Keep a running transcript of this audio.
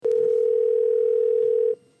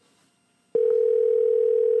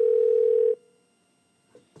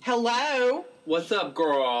Hello? What's up,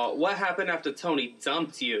 girl? What happened after Tony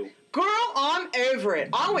dumped you? Girl, I'm over it.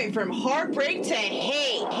 I went from heartbreak to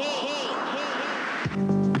hate.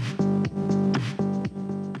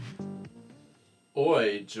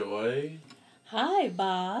 Oi, Joy. Hi,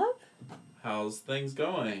 Bob. How's things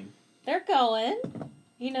going? They're going.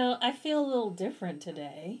 You know, I feel a little different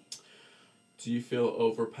today. Do you feel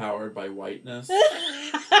overpowered by whiteness?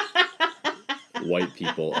 White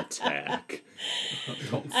people attack.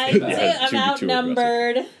 Don't I say do. that. I'm Too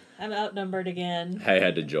outnumbered. I'm outnumbered again. I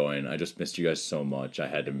had to join. I just missed you guys so much. I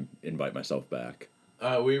had to invite myself back.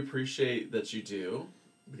 We appreciate that you do,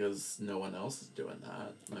 because no one else is doing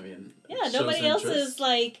that. I mean, Yeah, it nobody shows else interest. is,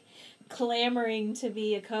 like, clamoring to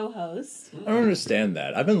be a co-host. I don't understand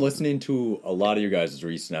that. I've been listening to a lot of you guys'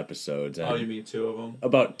 recent episodes. And Oh, you mean two of them?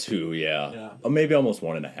 about 2, yeah. Yeah. Or maybe almost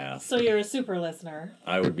 1.5. So you're a super listener.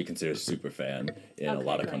 I would be considered a super fan in a Okay,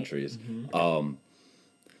 lot of great. countries. Mm-hmm.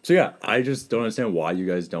 So yeah, I just don't understand why you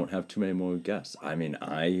guys don't have too many more guests. I mean,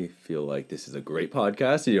 I feel like this is a great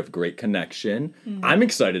podcast. You have a great connection. I'm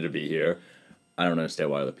excited to be here. I don't understand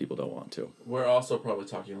why other people don't want to. We're also probably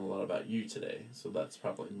talking a lot about you today, so that's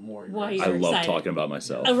probably more. Why yours. You're I love excited. talking about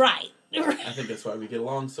myself. Right. I think that's why we get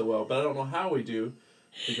along so well, but I don't know how we do,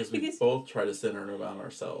 because we both try to center around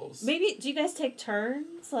ourselves. Maybe, do you guys take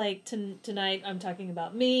turns? Like, tonight I'm talking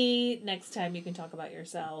about me. Next time you can talk about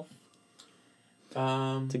yourself.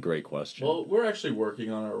 It's a great question. Well, we're actually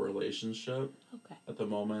working on our relationship Okay. at the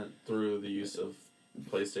moment through the use of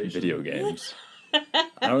PlayStation. Video games. I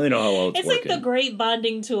don't really know how well it's It's working. like the great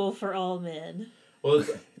bonding tool for all men. Well,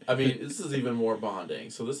 I mean, this is even more bonding.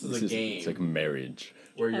 So this is a game It's like marriage.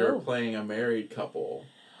 where you're Oh. playing a married couple.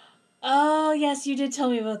 Oh, yes, you did tell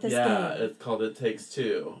me about this Yeah, game. it's called It Takes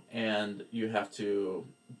Two, and you have to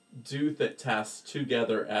do the tasks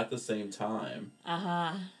together at the same time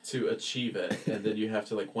Uh-huh. to achieve it, and then you have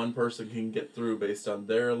to, like, one person can get through based on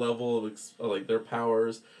their level of like their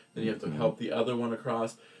powers. Then you have to help the other one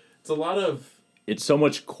across. It's a lot of It's so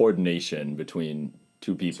much coordination between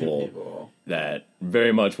two two people, people. that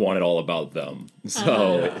very much want it all about them.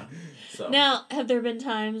 So Yeah. So Now, have there been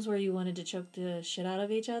times where you wanted to choke the shit out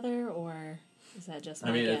of each other, or is that just my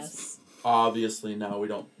I mean, guess? it's obviously now we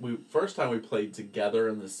don't. First time we played together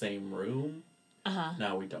in the same room. Uh-huh.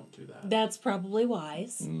 Now we don't do that. That's probably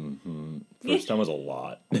wise. first time was a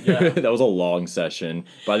lot. Yeah. That was a long session.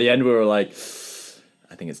 By the end, we were like,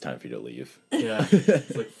 I think it's time for you to leave. Yeah,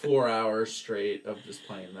 it's like 4 hours straight of just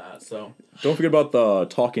playing that. So Don't forget about the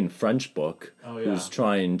Talking French book, Oh, yeah. who's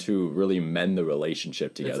trying to really mend the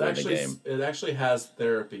relationship together in the game. It actually has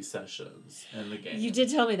therapy sessions in the game. You did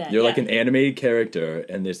tell me that. You're yeah. like an animated character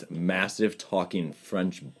in this massive talking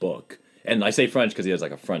French book. And I say French because he has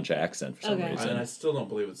like a French accent for some Okay. reason. And I still don't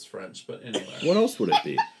believe it's French, but anyway. What else would it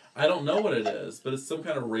be? I don't know what it is, but it's some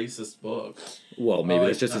kind of racist book. Well, maybe Oh,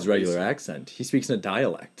 that's it's just not his regular racist. accent. He speaks in a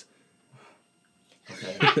dialect.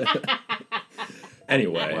 Okay,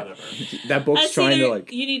 Anyway, whatever. that I book's see trying to there-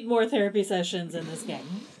 like. You need more therapy sessions in this game.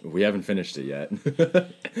 We haven't finished it yet.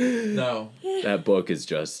 No, That book is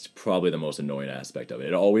just probably the most annoying aspect of it.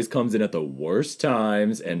 It always comes in at the worst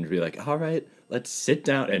times and be like, all right, let's sit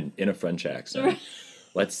down, and in a French accent.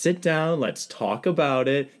 Let's sit down, let's talk about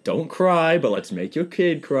it. Don't cry, but let's make your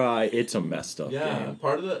kid cry. It's a messed up yeah. game.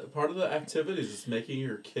 Part of the activities is making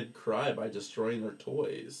your kid cry by destroying their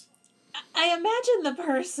toys. I imagine the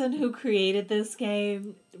person who created this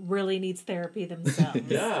game really needs therapy themselves.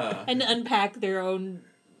 Yeah, And unpack their own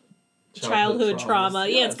childhood trauma.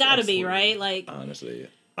 traumas. Yeah, it's Yes, gotta be, absolutely. right? Like, Honestly,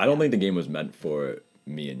 I don't think the game was meant for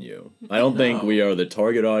me and you. I don't think we are the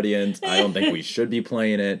target audience. I don't think we should be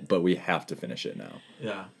playing it, but we have to finish it now.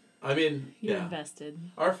 Yeah, I mean, you're yeah. invested.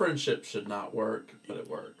 Our friendship should not work, but it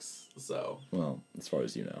works. So, Well, as far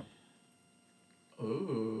as you know.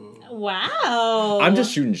 ooh. Wow. I'm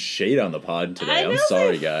just shooting shade on the pod today. I I'm know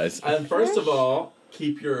sorry, that- guys. And first of all,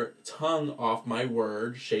 keep your tongue off my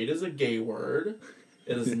word. Shade is a gay word.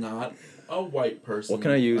 It is not a white person. What can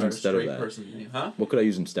I use or instead of straight that? Person name, huh? What could I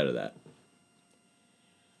use instead of that?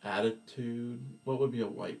 Attitude. What would be a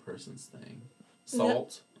white person's thing?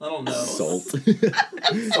 Salt. I don't know. Salt.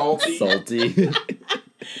 Salty. Salty.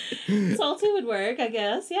 Salty would work, I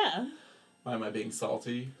guess. Yeah. Why am I being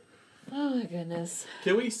salty? Oh my goodness.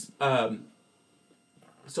 Can we?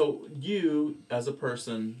 So you, as a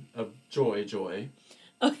person of joy,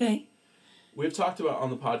 Okay. we've talked about on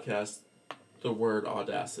the podcast the word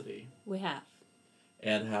audacity We have.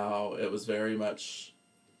 and how it was very much.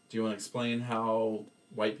 Do you want to explain how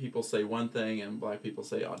white people say one thing and black people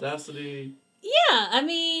say audacity? Yeah, I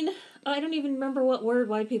mean, I don't even remember what word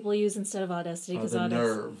white people use instead of audacity. The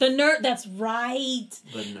nerve. The nerve. That's right.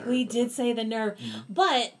 The nerve. We did say the nerve.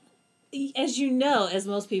 But as you know, as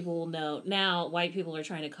most people will know, now white people are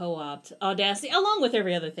trying to co-opt Audacity along with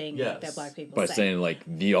every other thing Yes. that black people By say. saying like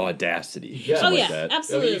the audacity. Yeah. or Oh something yeah, like that. Yeah, but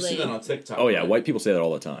absolutely. you've seen that on TikTok. Oh yeah, right? white people say that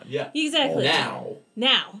all the time. Yeah. Exactly.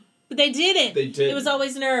 Now. But they didn't. They didn't. It was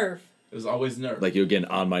always nerve. It was always nerve. Like you're getting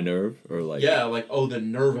on my nerve, or like yeah, like, oh, the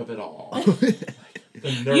nerve of it all.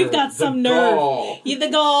 The nerve. You've got some nerve. gall. The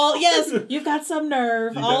gall, yes, you've got some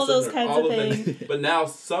nerve. You All got of those some kinds all of them. things. But now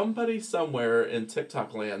somebody somewhere in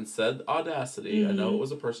TikTok land said Audacity. I know Mm-hmm. it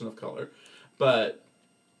was a person of color, but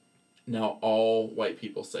now all white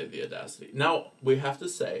people say the Audacity. Now we have to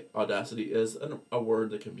say Audacity is a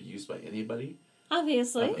word that can be used by anybody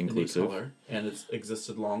Obviously. of any Inclusive. color, and it's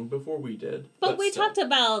existed long before we did. But we still. talked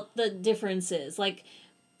about the differences. Like,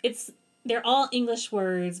 they're all English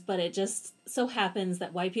words, but it just so happens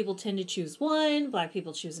that white people tend to choose one, black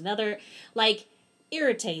people choose another. Like,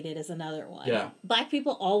 irritated is another one. Yeah. Black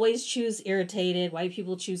people always choose irritated. White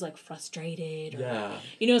people choose, like, frustrated. Or, Yeah.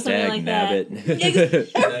 you know, something dag like nabbit. that.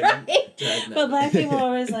 Dag- Right? dag But black nabbit. people are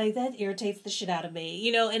always like, that irritates the shit out of me.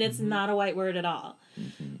 You know, and it's not a white word at all.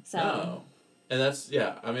 So, No. And that's,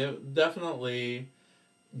 yeah, I mean, definitely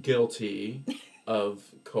guilty of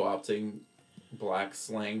co-opting black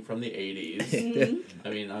slang from the 80s. mhm. I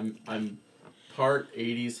mean, I'm part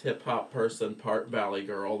 80s hip hop person, part Valley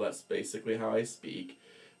Girl. That's basically how I speak.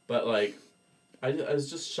 But, like, I was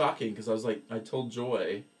just shocking because I was like, I told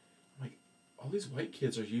Joy, I'm like, all these white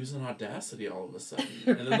kids are using Audacity all of a sudden.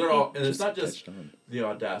 And then they're all, and it's not just touched on. the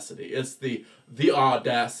Audacity, it's the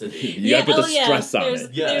Audacity. You gotta put the oh, yeah, stress on there's-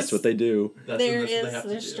 it. Yes. That's what they do. That's There what they is- have to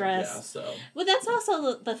there's do. stress. Yeah, so. Well, that's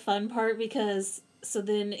also the fun part because so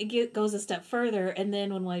then it goes a step further, and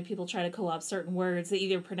then when white people try to co-opt certain words, they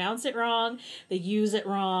either pronounce it wrong, they use it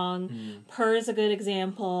wrong. Per is a good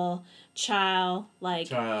example. Child, like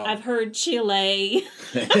Child. I've heard Chile.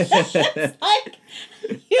 It's like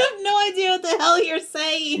you have no idea what the hell you're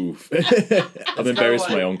saying. Oof. I'm embarrassed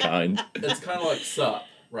like- my own kind. It's kind of like sup,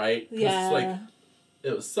 right? 'Cause Yeah. It's like,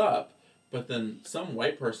 it was sup, but then some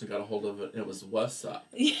white person got a hold of it and it was what's up.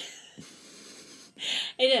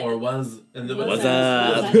 It, Or was, and then What's What's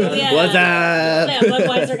up? up? Yeah. What's up? yeah,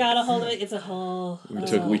 Budweiser got a hold of it. It's a whole.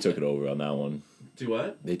 We took it over on that one. Do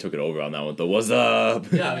what? They took it over on that one. The what's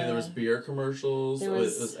up? Yeah, I mean, there was beer commercials, There it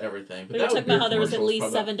was- was everything. But We were that talking beer about how there was at commercials least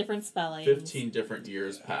probably 7 different spellings. 15 different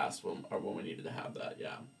years past when we needed to have that,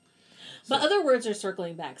 yeah. But other words are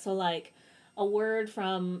circling back. So, like, a word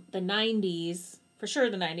from the 90s, for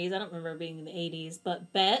sure the 90s, I don't remember it being in the 80s,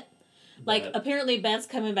 but bet. Like, Bet. apparently bet's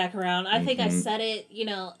coming back around. I think I Mhm. said it, you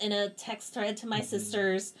know, in a text thread to my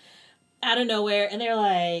sisters out of nowhere, and they're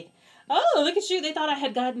like, oh, look at you. They thought I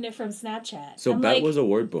had gotten it from Snapchat. So I'm bet like, was a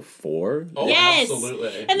word before? Oh, Yes!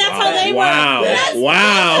 absolutely. And that's Wow. how they were. Wow. That's,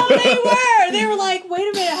 Wow. That's how they were. They were like, wait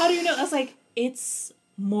a minute, how do you know? I was like, it's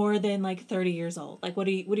more than like 30 years old. Like, what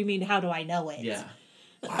do you mean? How do I know it? Yeah.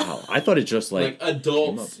 Wow. I thought it just Like, like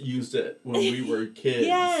adults used it when we were kids.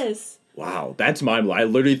 Yes. wow. That's my. I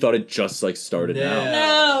literally thought it just like started now.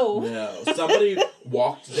 No. No. Somebody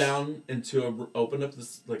walked down into opened up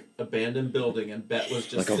this like abandoned building and Bet was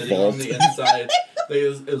just Like a sitting vault. on the inside.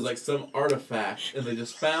 It was like some artifact and they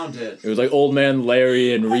just found it. It was like old man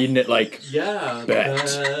Larry and reading it like Yeah. Bet.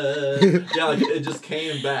 Yeah, like it just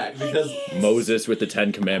came back because Moses with the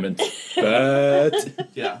 10 Commandments. Bet.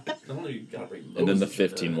 yeah. Only you gotta bring And then the Moses into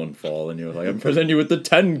 15 it. one fall, and you're like, I'm presenting you with the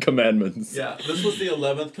 10 Commandments. Yeah, this was the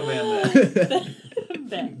 11th commandment,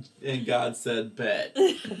 Bet. and God said, "Bet."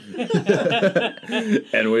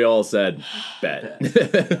 And we all said, bet.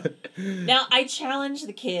 Now, I challenge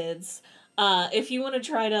the kids. If you want to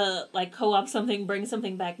try to like co-op something, bring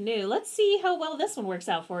something back new, let's see how well this one works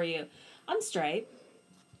out for you. I'm straight.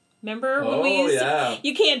 Remember when we Oh used yeah, to...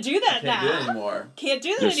 You can't do that can't do it now. anymore. Can't do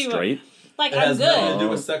that You're anymore. straight? Like, It I'm has nothing to good. do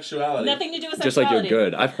with sexuality. Nothing to do with Just like sexuality. you're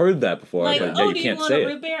good. I've heard that before, Like, but yeah, oh, you do you can't want say a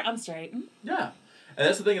it. root beer? I'm straight. Yeah, and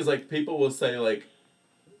that's the thing is like people will say like,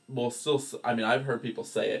 well, still. I mean, I've heard people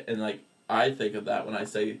say it, and like I think of that when I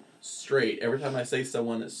say straight. Every time I say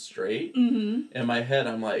someone is straight, Mm-hmm. in my head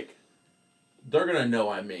I'm like, they're gonna know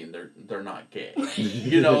I mean they're not gay.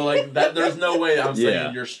 You know, like that. There's no way I'm saying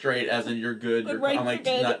Yeah. you're straight, as in you're good. Right, I'm like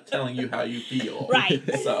you're good. not telling you how you feel. Right.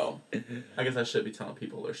 So, I guess I shouldn't be telling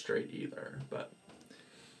people they're straight either. But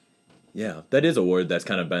Yeah, that is a word that's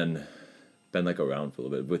kind of been like around for a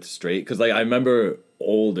little bit with straight. Because like I remember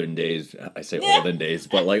olden days. I say olden days,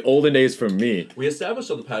 but like olden days for me. we established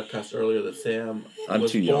on the podcast earlier that Sam I'm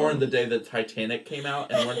was too born young. the day that Titanic came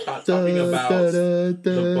out, and we're not talking about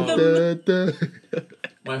the boat.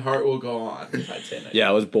 My Heart Will Go On, Titanic. Yeah,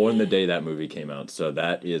 I was born the day that movie came out, so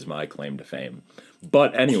that is my claim to fame.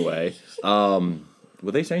 But anyway,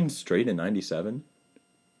 were they saying straight in '97?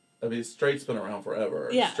 I mean, straight's been around forever.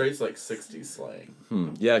 Yeah. Straight's like 60s slang.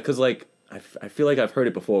 Yeah, because, like, I feel like I've heard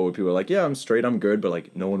it before where people are like, yeah, I'm straight, I'm good, but,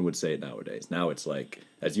 like, no one would say it nowadays. Now it's like,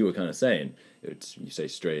 as you were kind of saying, you say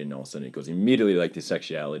straight and all of a sudden it goes immediately, like, to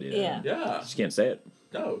sexuality. Yeah. And Yeah. you just can't say it.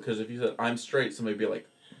 No, because if you said, I'm straight, somebody would be like,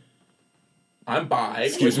 I'm bi.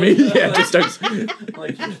 Excuse me? Yeah, just starts...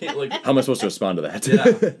 Like, you can't, like... How am I supposed to respond to that?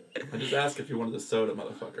 Yeah. I just asked if you wanted a soda,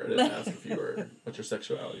 motherfucker. I didn't ask if you were... what your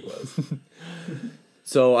sexuality was.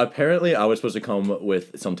 So apparently I was supposed to come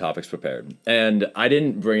with some topics prepared. And I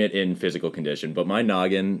didn't bring it in physical condition, but my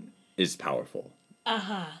noggin is powerful.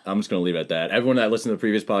 Uh-huh. I'm just going to leave it at that. Everyone that listened to the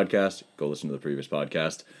previous podcast, go listen to the previous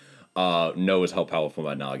podcast, knows how powerful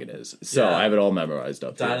my noggin is. So Yeah. I have it all memorized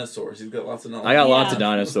up here. Dinosaurs. He's got lots of knowledge. I got lots Yeah. of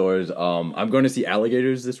dinosaurs. I'm going to see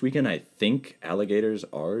alligators this weekend. I think alligators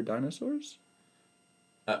are dinosaurs.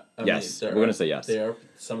 I Yes, mean, we're gonna say yes. They are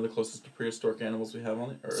some of the closest to prehistoric animals we have on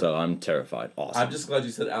the earth. So I'm terrified. Awesome. I'm just glad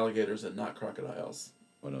you said alligators and not crocodiles.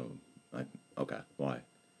 Oh, no. Okay, why?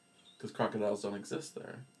 Because crocodiles don't exist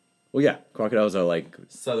there. Well, yeah, crocodiles are like...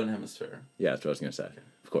 Southern hemisphere. Yeah, that's what I was going to say.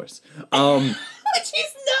 Of course. Which is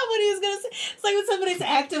not what he was going to say. It's like when somebody's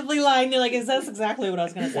actively lying, they're like, that's exactly what I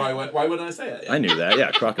was going to say. Why wouldn't I say it? I knew that.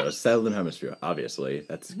 Yeah, crocodiles. Southern hemisphere, obviously.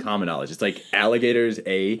 That's common knowledge. It's like alligators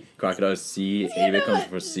A, crocodiles C, A becomes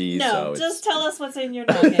for C. No, so just tell us what's in your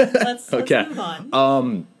noggin. Let's Okay. move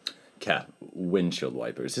on. Cat, windshield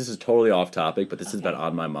wipers. This is totally off topic, but this has been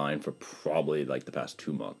on my mind for probably like the past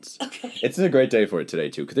 2 months. Okay. It's a great day for it today,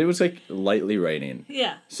 too, because it was like lightly raining.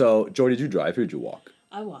 Yeah, So, Joy, did you drive or did you walk?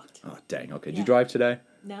 I walked. Oh, dang. Okay. Did Yeah. you drive today?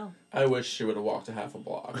 No. I wish she would have walked a half a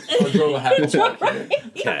block. Or drove a half a block.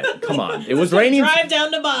 Okay, come on. It was raining. Drive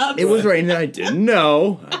down to Bob's. It was raining. I didn't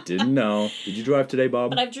know. Did you drive today,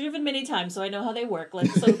 Bob? But I've driven many times, so I know how they work.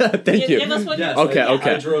 Let's Thank you. Give us what Yes, you Okay, I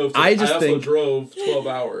okay. drove. I just also think- drove 12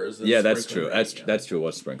 hours. in Yeah, that's sprinkling true. rain, That's true. It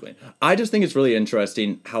was sprinkling. I just think it's really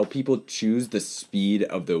interesting how people choose the speed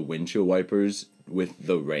of the windshield wipers with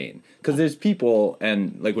the rain. Because there's people,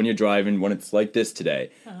 and like when you're driving, when it's like this today,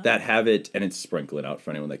 that have it, and it's sprinkling out for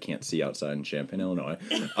anyone that can't see outside in Champaign, Illinois.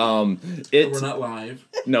 We're not live.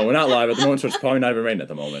 No, we're not live at the moment, so it's probably not even raining at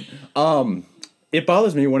the moment. It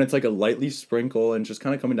bothers me when it's like a lightly sprinkle and just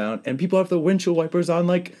kind of coming down, and people have the windshield wipers on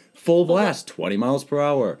like full blast, 20 miles per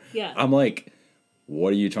hour. Yeah. I'm like,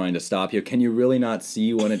 what are you trying to stop here? Can you really not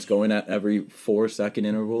see when it's going at every 4-second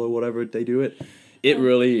interval or whatever they do it? It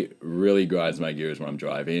really, really grinds my gears when I'm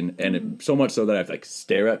driving, and so much so that I have to like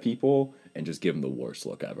stare at people and just give them the worst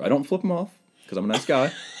look ever. I don't flip them off because I'm a nice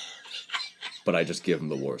guy, but I just give them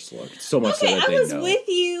the worst look. So much so Okay, that I they was know. with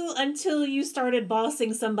you until you started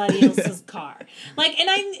bossing somebody else's car. Like, and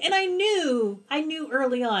I knew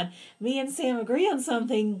early on. Me and Sam agree on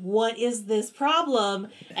something. What is this problem?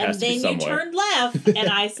 And has to be then you somewhere. turned left, and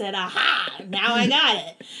I said, "Aha! Now I got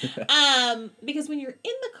it." Because when you're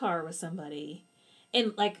in the car with somebody,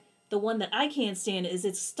 and like the one that I can't stand is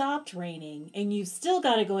it stopped raining and you've still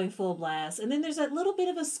got it going full blast, and then there's that little bit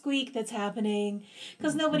of a squeak that's happening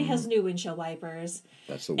because nobody has new windshield wipers.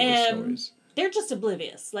 That's the worst noise. They're just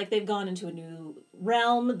oblivious. Like they've gone into a new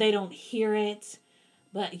realm. They don't hear it,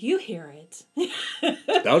 but you hear it.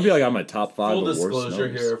 That would be like on my top 5 Full of worst disclosure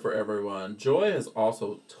noise. here for everyone. Joy has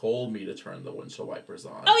also told me to turn the windshield wipers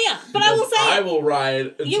on. Oh yeah, but I will Because say I will ride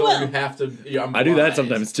until you, will. have to. Yeah, I'm I do that blind.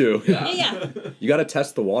 sometimes too. Yeah. You got to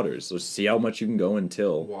test the waters. So see how much you can go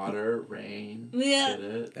until. Water, rain. Yeah. Get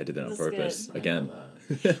it? I did that on That's purpose. good. Again.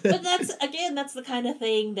 But that's the kind of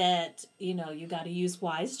thing that, you got to use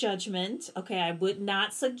wise judgment. Okay, I would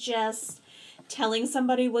not suggest telling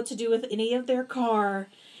somebody what to do with any of their car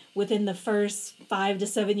within the first 5 to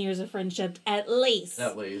 7 years of friendship, at least.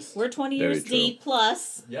 At least. We're 20 Very years true. deep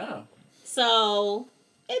plus, Yeah. so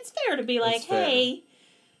it's fair to be like, It's fair. hey,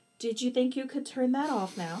 did you think you could turn that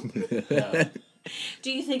off now? Yeah.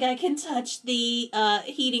 Do you think I can touch the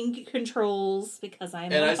heating controls because I'm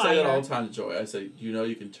And on I fire? say that all the time to Joy. I say,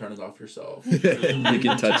 you can turn it off yourself. You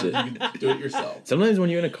can touch it. You can do it yourself. Sometimes when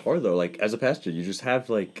you're in a car though, like as a passenger, you just have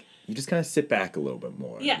like you just kind of sit back a little bit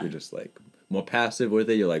more. Yeah. You're just like more passive with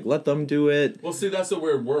it. You're like, let them do it. Well, see, that's a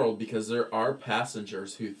weird world because there are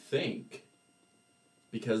passengers who think,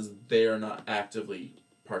 because they are not actively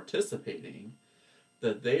participating,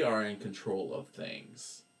 that they are in control of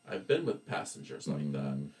things. I've been with passengers like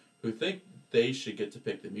that who think they should get to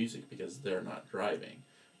pick the music because they're not driving.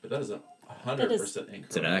 But that is 100% incorrect.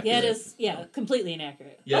 It's inaccurate. Yeah, it is. Yeah, completely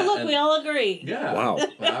inaccurate. Yeah, oh, look, and- we all agree. Yeah. Wow.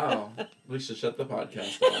 Wow. We should shut the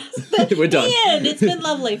podcast off. We're done. The end. It's been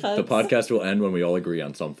lovely, folks. The podcast will end when we all agree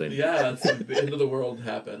on something. Yeah, that's the end of the world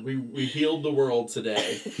happened. We healed the world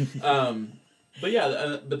today. But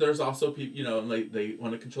yeah, but there's also people, you know, and they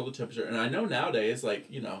want to control the temperature. And I know nowadays, like,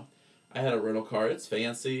 you know, I had a rental car. It's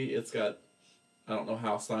fancy. It's got, I don't know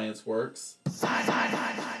how science works.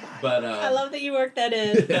 But I love that you worked that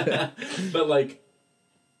in. but like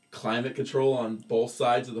climate control on both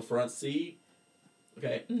sides of the front seat.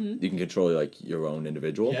 Okay. You can control like your own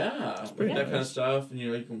individual. Yeah, pretty that kind of nice. stuff, and you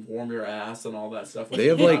know you can warm your ass and all that stuff. They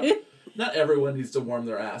have like Not everyone needs to warm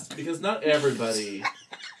their ass because not everybody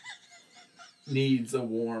needs a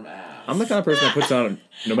warm ass. I'm the kind of person that puts on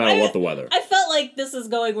no matter what the weather. I felt like this is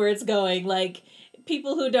going where it's going. Like,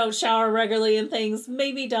 people who don't shower regularly and things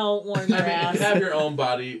maybe don't warm their I mean, ass. you have your own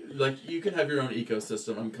body. Like, you can have your own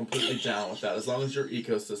ecosystem. I'm completely down with that. As long as your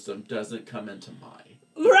ecosystem doesn't come into my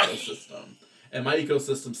Right. ecosystem. And my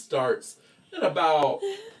ecosystem starts at about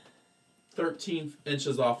 13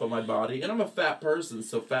 inches off of my body. And I'm a fat person,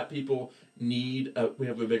 so fat people we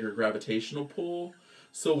have a bigger gravitational pull.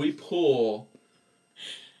 So we pull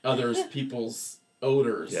people's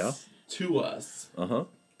odors Yeah. to us. Uh-huh.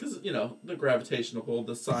 Because, you know, the gravitational pull,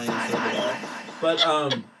 the science of it all.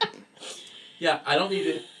 But, yeah, I don't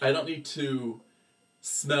need to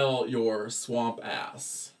smell your swamp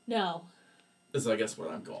ass, No. is I guess what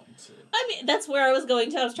I'm going to. I mean, that's where I was going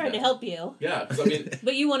to. I was trying to help you. Yeah, because I mean,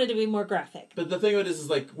 But you wanted to be more graphic. but the thing of it is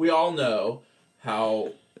like, we all know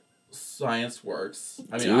how science works.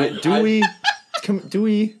 I mean, Do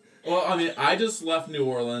we? Well, I mean, I just left New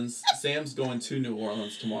Orleans. Sam's going to New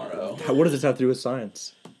Orleans tomorrow. What does this have to do with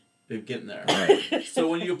science? They're getting there. So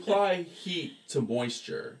when you apply heat to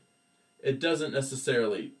moisture, it doesn't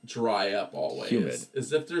necessarily dry up always. Humid.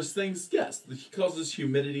 As if there's things, yes, it causes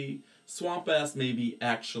humidity. Swamp ass may be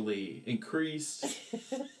actually increased,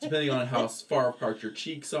 depending on how far apart your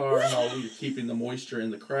cheeks are, how you're keeping the moisture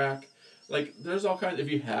in the crack. Like, there's all kinds. If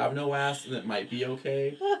you have no ass, then it might be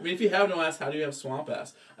okay. I mean, if you have no ass, how do you have swamp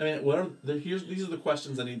ass? I mean, these are the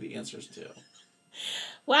questions I need the answers to.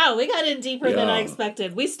 Wow, we got in deeper than I Yeah.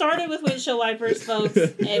 expected. We started with windshield wipers, folks,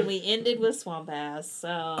 and we ended with swamp ass. So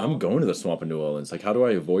I'm going to the swamp in New Orleans. Like, how do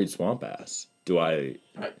I avoid swamp ass? Do I?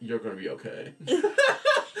 You're going to be okay.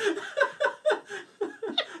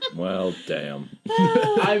 Well, damn.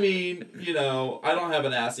 I mean, you know, I don't have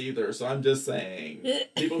an ass either, so I'm just saying.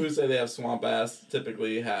 People who say they have swamp ass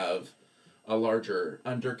typically have a larger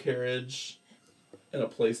undercarriage and a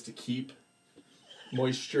place to keep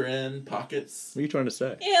moisture in, pockets. Oh, What are you trying to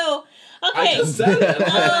say? Ew. I Okay. just said it. I don't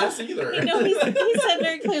have an ass either. You know, he said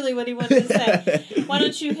very clearly what he wanted to say. Why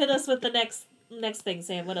don't you hit us with the next thing,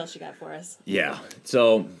 Sam? What else you got for us? Yeah.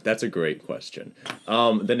 So that's a great question.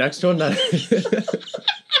 The next one that.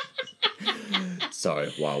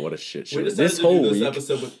 Sorry. Wow. What a shit show. We decided This to whole do this week.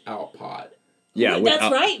 episode without pot. Yeah.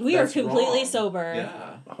 That's right. We are That's completely wrong. sober.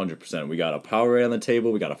 Yeah. 100%. We got a Powerade on the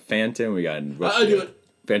table. We got a Fanta. We got I'll do it.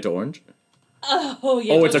 Fanta Orange. Oh,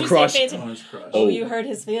 yeah. Oh, it's Don't a you say crush. Fanta- Orange Crush. Oh, Oh. you heard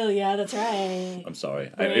his feel. Yeah, that's right. I'm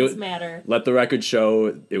sorry. Words matter. Let the record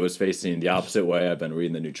show it was facing the opposite way. I've been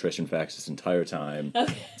reading the nutrition facts this entire time.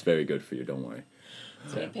 Okay. It's very good for you. Don't worry.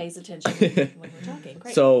 So he pays attention when we're talking.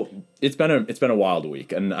 Great. So it's been a wild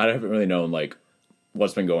week, and I haven't really known like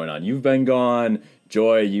what's been going on. You've been gone,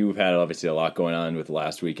 Joy. You've had obviously a lot going on with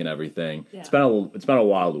last week and everything. Yeah. It's been a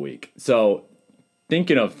wild week. So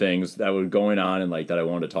thinking of things that were going on and like that I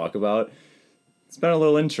wanted to talk about, it's been a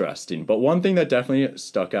little interesting. But one thing that definitely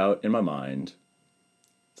stuck out in my mind,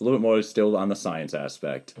 it's a little bit more still on the science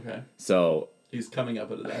aspect. Okay. So He's coming up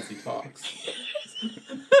with it as he talks.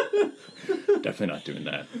 definitely not doing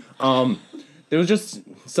that. There was just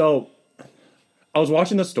so I was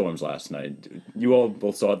watching the storms last night. You all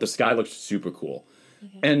both saw it. The sky looked super cool.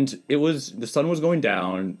 And the sun was going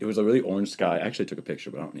down. It was a really orange sky. I actually took a picture,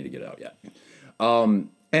 but I don't need to get it out yet.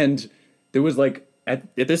 And there was like,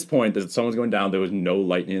 at this point, the sun was going down. There was no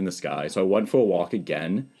lightning in the sky. So I went for a walk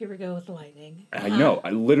again. Here we go with the lightning. I know. I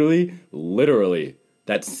literally,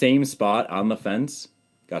 that same spot on the fence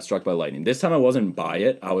got struck by lightning. This time I wasn't by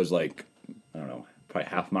it. I was like, I don't know, probably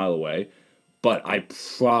half a mile away. But I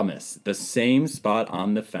promise, the same spot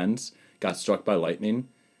on the fence got struck by lightning.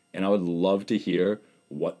 And I would love to hear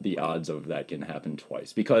what the odds of that can happen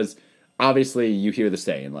twice. Because obviously you hear the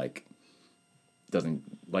saying, like,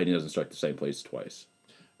 lightning doesn't strike the same place twice.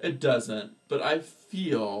 It doesn't, but I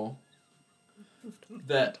feel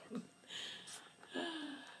that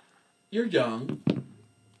you're young,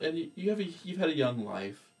 and you've had a young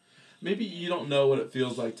life. Maybe you don't know what it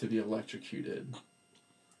feels like to be electrocuted.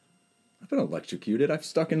 I've been electrocuted. I've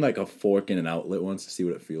stuck in like a fork in an outlet once to see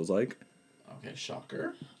what it feels like. Okay,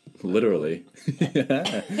 shocker. Literally.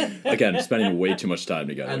 Again, spending way too much time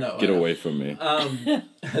together. I know, Get I know. away from me.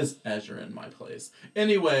 As you're in my place.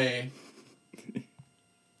 Anyway,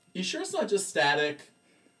 You sure it's not just static?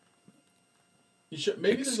 You sure?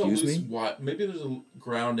 Maybe Excuse there's a me? loose maybe there's a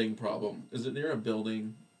grounding problem. Is it near a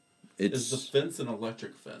building? Is the It's fence an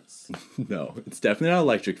electric fence? no, it's definitely not an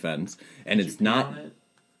electric fence, and Did it's you pee not. on it?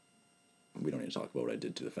 We don't need to talk about what I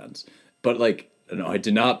did to the fence, but like, no, I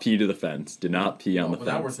did not pee to the fence. Did not pee on the Well,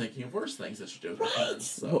 now we're fence. thinking of worse things that you do with the fence.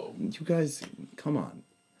 So Well, you guys, come on.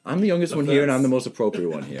 I'm the youngest The one here, and I'm fence. the most appropriate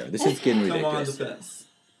one here. This is getting come on, ridiculous. the fence.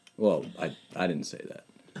 Well, I didn't say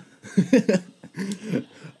that.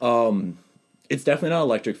 It's definitely not an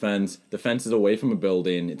electric fence. The fence is away from a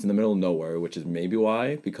building. It's in the middle of nowhere, which is maybe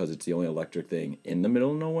why, because it's the only electric thing in the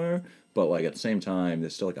middle of nowhere. But like at the same time,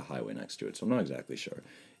 there's still like a highway next to it, so I'm not exactly sure.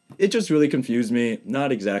 It just really confused me.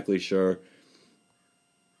 Not exactly sure.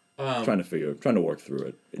 Trying to work through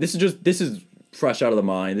it. This is fresh out of the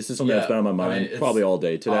mind. This is something that's been on my mind it's probably all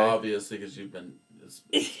day today. Obviously, because it's been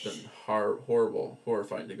horrible,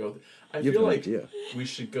 horrifying to go through. I You have feel no like idea. we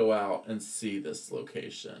should go out and see this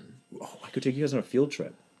location. Oh, I could take you guys on a field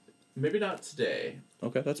trip. Maybe not today.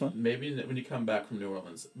 Okay, that's fine. Maybe when you come back from New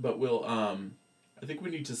Orleans. But we'll I think we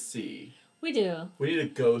need to see. We do. We need a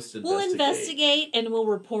ghost We'll investigate. investigate and we'll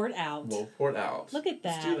report out. We'll report out. Look at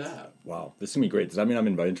Let's do that. that. Wow, this is gonna be great. Does that mean I'm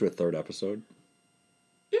invited to a third episode?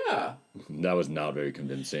 Yeah. That was not very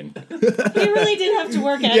convincing. He really did have to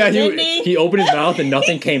work at Yeah, it, didn't he? he opened his mouth and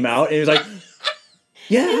nothing came out, and he was like,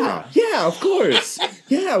 "Yeah, of course,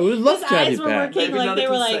 yeah, we would love His to have eyes you were back." working. Maybe like not they a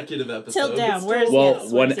were like, consecutive episode. tilt down, but where's still-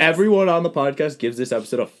 this? Well, when everyone on the podcast gives this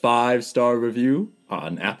episode a 5-star review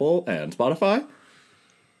on Apple and Spotify,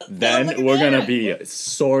 then look at we're gonna that. be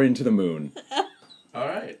soaring to the moon. All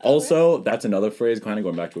right. Also, that's another phrase, kind of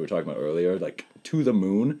going back to what we were talking about earlier, like to the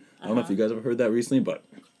moon. I don't know if you guys have heard that recently, but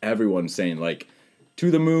everyone's saying like to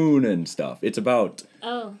the moon and stuff. It's about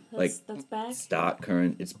Oh, like, that's back. stock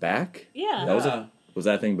current. It's back. Yeah. That was Yeah. was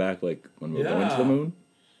that thing back like when we were going to the Yeah. moon?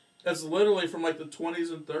 That's literally from like the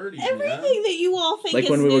 20s and 30s. man. Everything that you all think Like is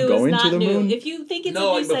when we were new going is to not the new. moon? If you think it's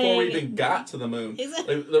No, a like new before we saying, even got to the moon. Is it?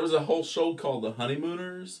 Like, there was a whole show called The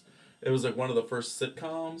Honeymooners. It was like one of the first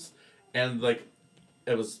sitcoms, and like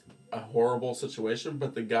it was a horrible situation.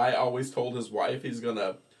 But the guy always told his wife he's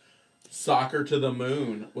gonna sock her to the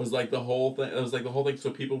moon. Was like the whole thing. It was like the whole thing.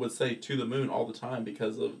 So people would say to the moon all the time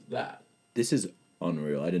because of that. This is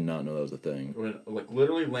unreal. I did not know that was a thing. When, like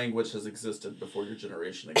literally, language has existed before your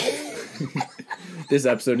generation existed. This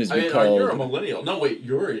episode is I mean, called. you're a millennial. No, wait,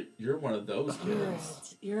 you're one of those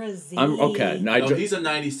kids. You're a Z. I'm okay. No, No, he's a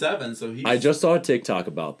 97, so he's. I just saw a TikTok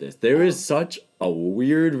about this. There is such a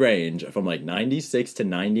weird range from like 96 to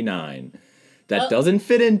 99 that Oh. doesn't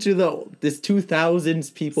fit into this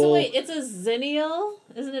 2000s people. So wait, it's a zennial?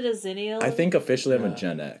 Isn't it a zennial? I think officially I'm a Yeah.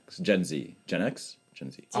 Gen X, Gen Z, Gen X, Gen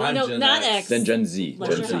Z. I'm no, Gen not X. X. Then Gen Z,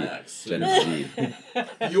 Let's Gen Z, Gen X. Gen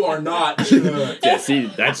Z. You are not. Gen X. Yeah, see,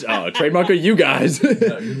 that's a trademark of you guys. You're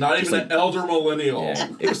not Just even like- an elder millennial. Yeah,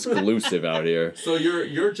 exclusive out here. So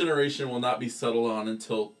your generation will not be settled on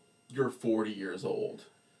until you're 40 years old.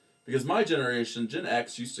 Because my generation, Gen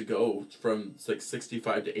X, used to go from like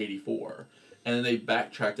 65 to 84. And then they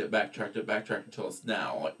backtracked it until it's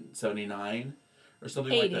now like 79 or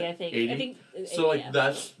something 80, like that. I think. 80? I think. So like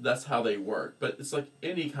yeah. that's how they work. But it's like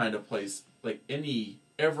any kind of place, like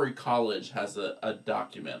every college has a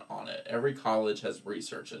document on it. Every college has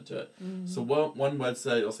research into it. Mm-hmm. So one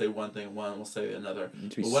website will say one thing, one will say another.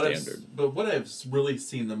 Need to be But standard. what I've really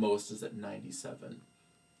seen the most is that 97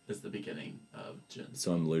 is the beginning of Gen Z.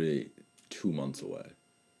 So I'm literally 2 months away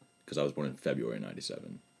because I was born in February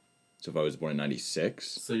 '97. So if I was born in '96,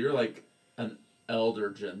 So you're like an elder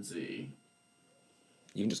Gen Z.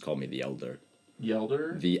 you can just call me the Elder.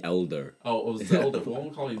 Yelder? The Elder. Oh, Zelda. We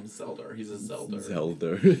won't call him Zelda. He's a Zelda.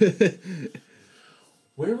 Zelder.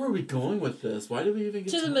 Where were we going with this? Why did we even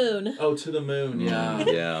get To the moon. Oh, to the moon. Yeah.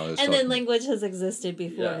 Yeah. I was And then talking- language has existed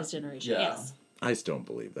before Yeah. his generation. Yeah. Yes. I still don't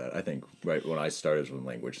believe that. I think right when I started is when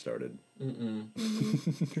language started.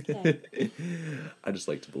 Yeah. I just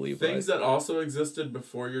like to believe Things that. that also existed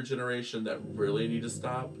before your generation that really need to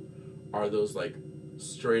stop are those like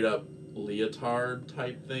straight up leotard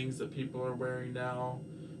type things that people are wearing now.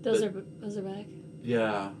 Those But- are back.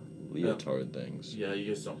 Yeah. Leotard things. Yeah, you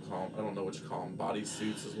guys don't call them. I don't know what you call them.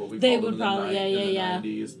 Bodysuits is what we They called would them probably- in the yeah.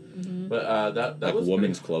 90s. Mm-hmm. But that Like was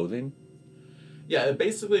women's pretty, clothing. yeah. It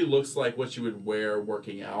basically looks like what you would wear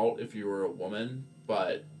working out if you were a woman,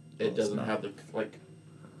 but it it's doesn't not. have the like.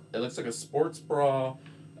 It looks like a sports bra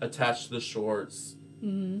attached to the shorts.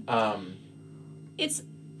 Mm-hmm. It's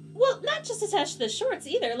not just attached to the shorts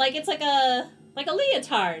either. Like it's like a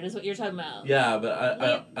leotard is what you're talking about. Yeah, but I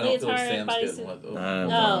don't feel like Leotard, Sam's bodysuit. getting with. We'll Oh.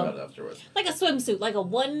 talk about it afterwards. Like a swimsuit, like a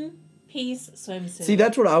one one-piece swimsuit. See,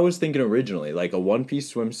 that's what I was thinking originally, like a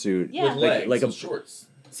one-piece swimsuit. Yeah. With legs like and a shorts.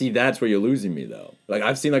 See, that's where you're losing me though. Like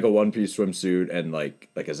I've seen like a one-piece swimsuit and like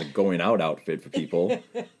as a going out outfit for people.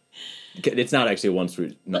 It's not actually a one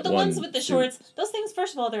suit. But the ones with the shorts, those things,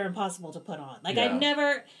 first of all, they're impossible to put on. Like, Yeah. I've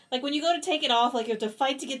never, like, when you go to take it off, like, you have to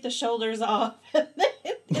fight to get the shoulders off.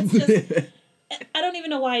 It's just, I don't even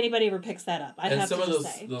know why anybody ever picks that up. I'd And have some to of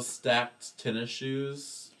just say. those stacked tennis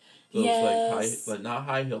shoes, those Yes. like not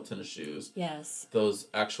high heel tennis shoes, Yes. those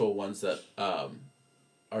actual ones that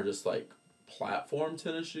are just like platform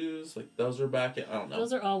tennis shoes, like those are back in, I don't know.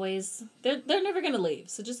 Those are always, they're never going to leave,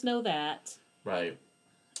 so just know that. Right.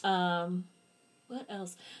 What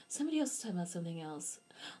else? Somebody else is talking about something else.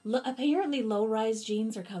 Apparently, low-rise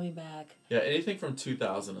jeans are coming back. Yeah, anything from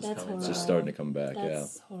 2000 is That's coming It's back. just starting to come back.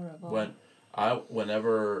 That's horrible.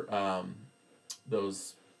 Whenever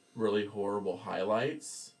those really horrible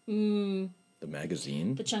highlights. Mm, The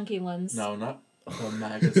magazine. the chunky ones. No, not the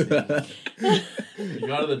magazine. You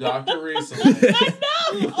got to the doctor recently.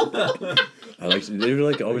 I like they were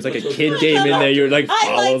like always like a kid game in there. You would like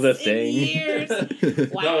follow the thing. Years.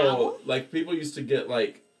 Wow. No, like people used to get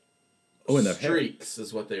like In their hair. streaks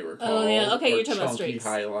is what they were called. Oh, yeah. Okay, or you're talking about chunky streaks.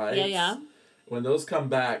 highlights. Yeah, yeah. When those come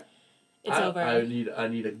back, It's I, over. I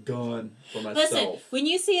need a gun for myself. Listen, when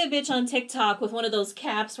you see a bitch on TikTok with one of those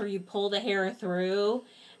caps where you pull the hair through,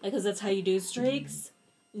 because that's how you do streaks,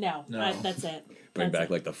 no. No. That's it. Bring That's back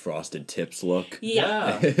it. like the frosted tips look.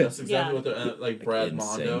 Yeah. That's exactly Yeah. what they're like. Brad in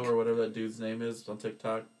Mondo sync. or whatever that dude's name is on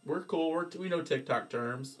TikTok. We're cool. We know TikTok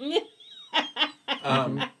terms.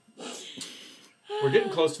 We're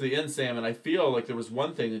getting close to the end, Sam, and I feel like there was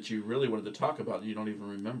one thing that you really wanted to talk about and you don't even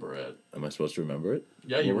remember it. Am I supposed to remember it?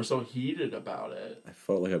 Yeah, you were so heated about it. I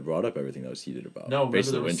felt like I brought up everything that was heated about. No, remember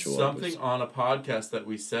basically there was windshield something wipers. on a podcast that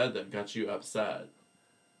we said that got you upset.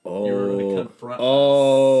 Oh, You were going to confront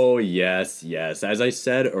oh yes. As I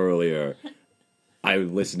said earlier, I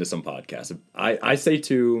listened to some podcasts. I say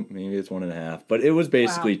 2, maybe it's 1.5, but it was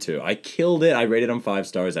basically Wow. 2. I killed it. I rated them 5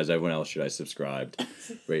 stars. As everyone else should. I subscribed,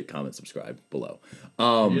 rate, comment, subscribe below.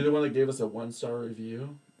 You're the one that gave us a 1-star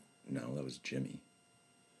review? No, that was Jimmy.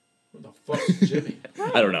 What the fuck's Jimmy?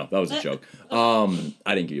 I don't know. That was a joke.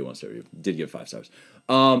 I didn't give you a 1-star review. Did give 5 stars.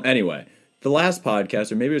 Anyway, the last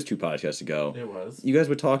podcast, or maybe it was 2 podcasts ago, It was. you guys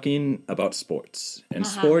were talking about sports, and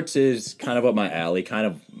sports is kind of up my alley, kind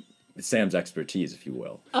of Sam's expertise, if you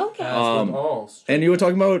will. Okay. As with all And you were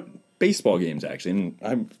talking about baseball games, actually, and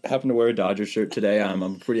I happen to wear a Dodgers shirt today. I'm a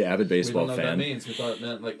pretty avid we baseball don't know what that fan, means. We thought it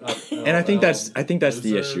meant like up, and I think that's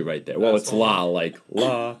the loser, issue right there. Well, it's asshole. la, like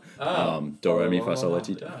la, do re mi fa sol la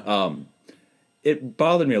ti. It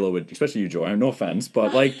bothered me a little bit, especially you, Joy. No offense,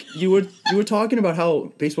 but like you were talking about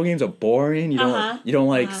how baseball games are boring. You don't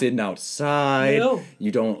like sitting outside. No.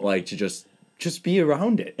 You don't like to just be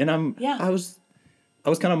around it. And I was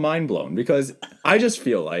kind of mind blown because I just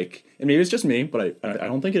feel like, and maybe it's just me, but I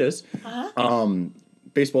don't think it is.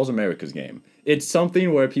 Baseball's America's game. It's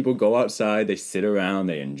something where people go outside, they sit around,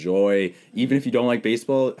 they enjoy. Even if you don't like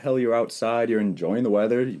baseball, hell, you're outside, you're enjoying the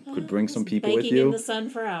weather. You could bring some people with Baking in you. the sun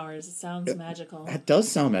for hours. It sounds magical. That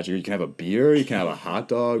does sound magical. You can have a beer, you can have a hot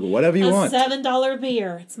dog, whatever you A want. $7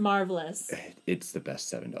 beer. It's marvelous. It's the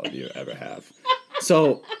best $7 beer you ever have.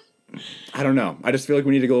 So, I don't know. I just feel like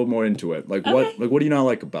we need to go more into it. Like what do you not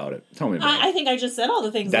like about it? Tell me about it. I think I just said all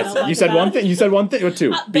the things I That's don't like you said about one it. thing. You said one thing or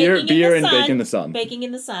 2. Beer, Baking in the and sun. bake in the sun. Baking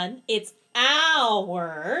in the sun. It's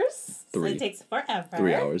hours. 3. So it takes forever.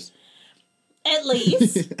 3 hours. At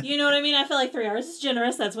least. You know what I mean? I feel like 3 hours is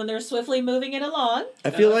generous. That's when they're swiftly moving it along.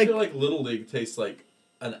 I feel like Little League takes like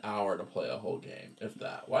an hour to play a whole game, if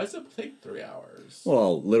that. Why does it take 3 hours?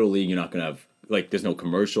 well, Little League, you're not gonna have like there's no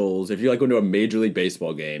commercials. If you're like going to a Major League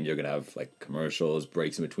Baseball game, you're gonna have like commercials,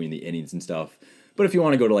 breaks in between the innings and stuff. But if you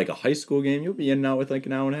want to go to like a high school game, you'll be in and out with like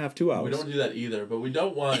an hour and a half, 2 hours. We don't do that either, but we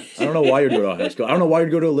don't want. I don't know why you'd go to a high school. I don't know why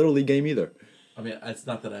you'd go to a Little League game either. I mean, it's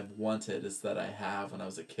not that I've wanted; it's that I have. When I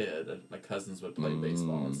was a kid, and my cousins would play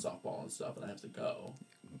baseball and softball and stuff, and I have to go.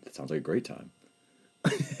 That sounds like a great time.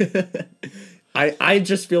 I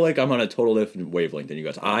just feel like I'm on a total different wavelength than you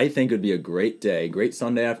guys. I think it would be a great day, great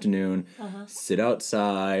Sunday afternoon. Sit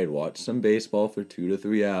outside, watch some baseball for 2 to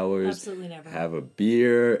 3 hours. Absolutely never. Have a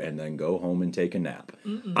beer, and then go home and take a nap.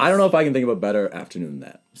 I don't know if I can think of a better afternoon than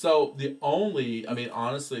that. So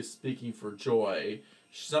honestly speaking, for Joy,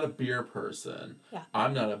 she's not a beer person. Yeah.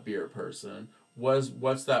 I'm not a beer person.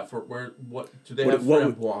 What's that for? What do they What- have? what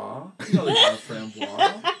would- Frambois? You know they have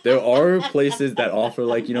Frambois. There are places that offer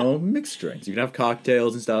like mixed drinks. You can have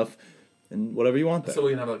cocktails and stuff. and whatever you want there. So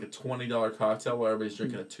we can have like a $20 cocktail while everybody's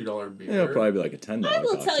drinking a $2 beer. It'll probably be like a $10. I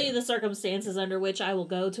will tell cocktail. you the circumstances under which I will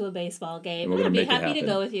go to a baseball game. And we're I'd gonna be make it happy to happen.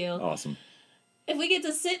 go with you. Awesome. If we get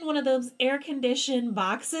to sit in one of those air-conditioned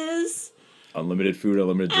boxes, Unlimited food,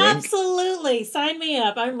 unlimited drink. absolutely. Sign me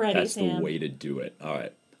up. I'm ready, That's Sam. the way to do it. All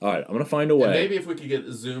right. I'm gonna find a way. And maybe if we could get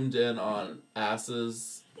zoomed in on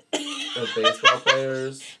asses of baseball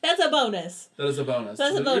players, That's a bonus. that is a bonus.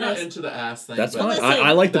 That's a You're not bonus. into the ass thing. That's but fine. Listen,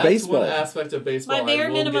 I like the that's baseball. one aspect of baseball. My bare I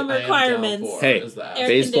will minimum I am down requirements. for, Hey, is that. Air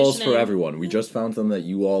Baseball's for conditioning. everyone. We just found something that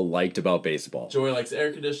you all liked about baseball. Joy likes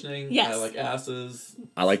air conditioning. Yes. I like asses.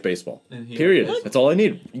 I like baseball. And he Period. likes That's all I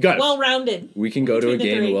need. You got it. Well-rounded. We can go to a between the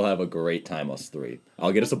game and three. we'll have a great time, us three.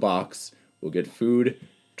 I'll get us a box. We'll get food,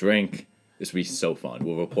 drink. This will be so fun.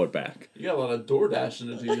 We'll report back. You got a lot of door dashing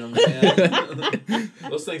to do, young man.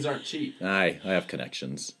 Those things aren't cheap. I have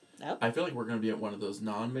connections. I feel like we're going to be at one of those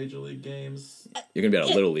non-major league games. You're gonna be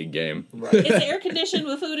at a little league game. Right. It's air-conditioned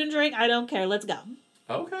with food and drink. I don't care. Let's go.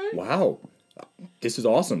 Okay. Wow, this is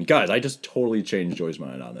awesome, guys. I just totally changed Joy's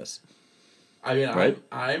mind on this. I mean, Right?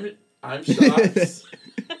 I'm shocked.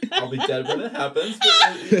 I'll be dead when it happens,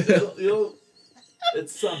 but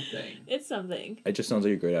it's something. It's something. It just sounds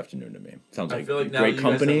like a great afternoon to me. Sounds I like feel like now great you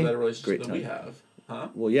company, guys have a better relationship great than time. we have. Huh?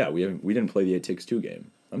 Well, yeah, we didn't play the It Takes Two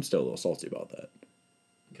game. I'm still a little salty about that.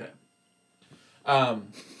 Okay.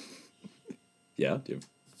 Yeah, dude.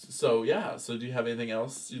 So do you have anything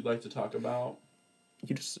else you'd like to talk about?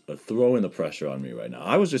 You just are throwing the pressure on me right now.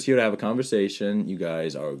 I was just here to have a conversation. You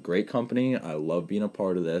guys are a great company. I love being a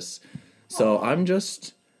part of this. So I'm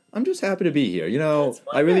just happy to be here. You know, That's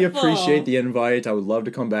I really wonderful. appreciate the invite. I would love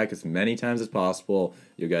to come back as many times as possible.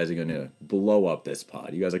 You guys are gonna blow up this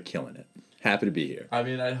pod. You guys are killing it. Happy to be here. I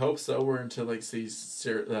mean, I hope so. We're into like the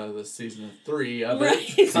season 3 of Right.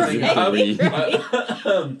 it. Coming up.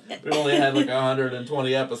 Right. We've only had like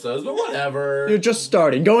 120 episodes, but whatever. You're just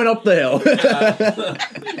starting, going up the hill.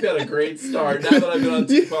 You've got a great start. Now that I've been on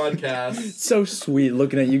 2 podcasts, So sweet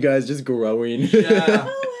looking at you guys just growing. yeah,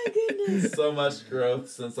 Oh my goodness. so much growth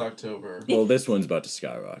since October. Well, this one's about to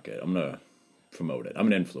skyrocket. I'm gonna promote it.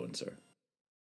 I'm an influencer.